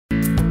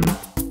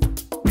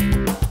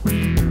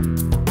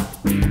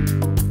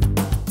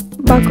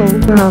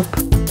Buckle up.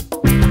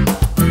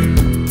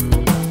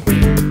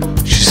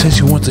 She says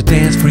she wants to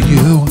dance for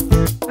you.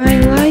 I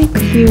like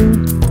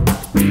you.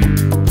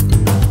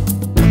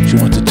 She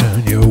wants to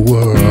turn your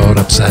world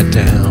upside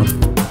down.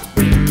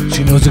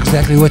 She knows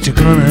exactly what you're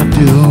gonna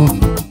do.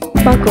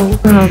 Buckle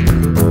up.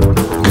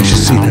 'Cause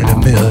she's seen it a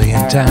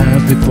million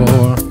times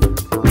before.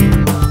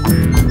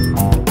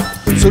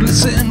 So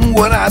listen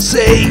what I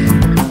say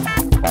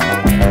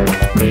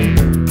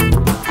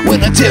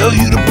when I tell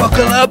you to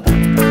buckle up.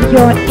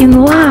 You're in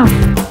love.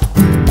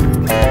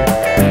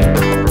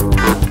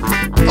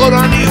 Hold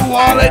on to your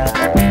wallet.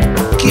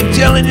 Keep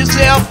telling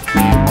yourself,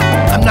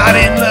 I'm not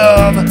in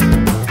love.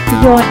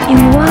 You're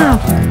in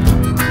love.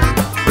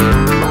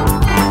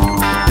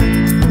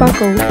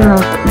 Buckle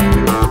up.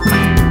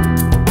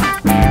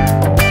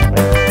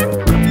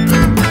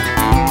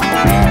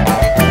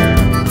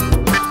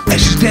 As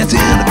she's dancing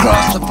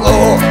across the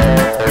floor,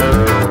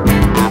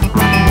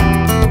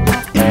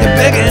 and you're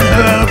begging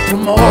her for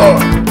more.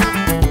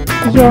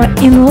 You're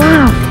in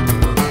love.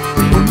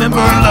 Remember,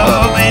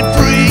 love ain't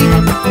free.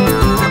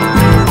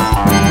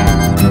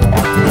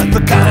 Not for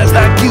guys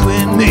like you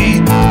and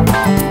me.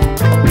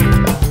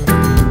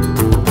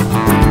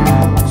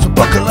 So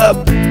buckle up.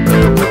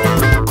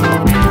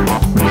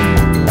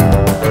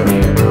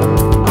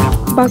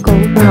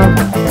 Buckle up.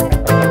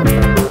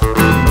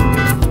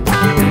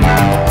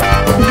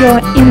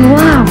 You're in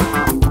love.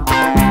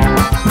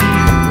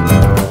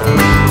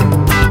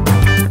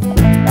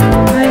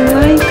 I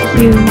like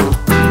you.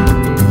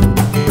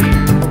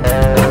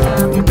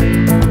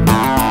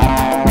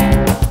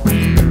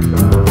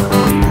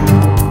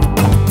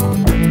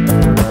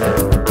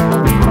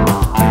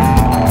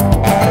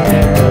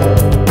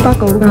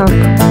 Buckle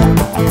up.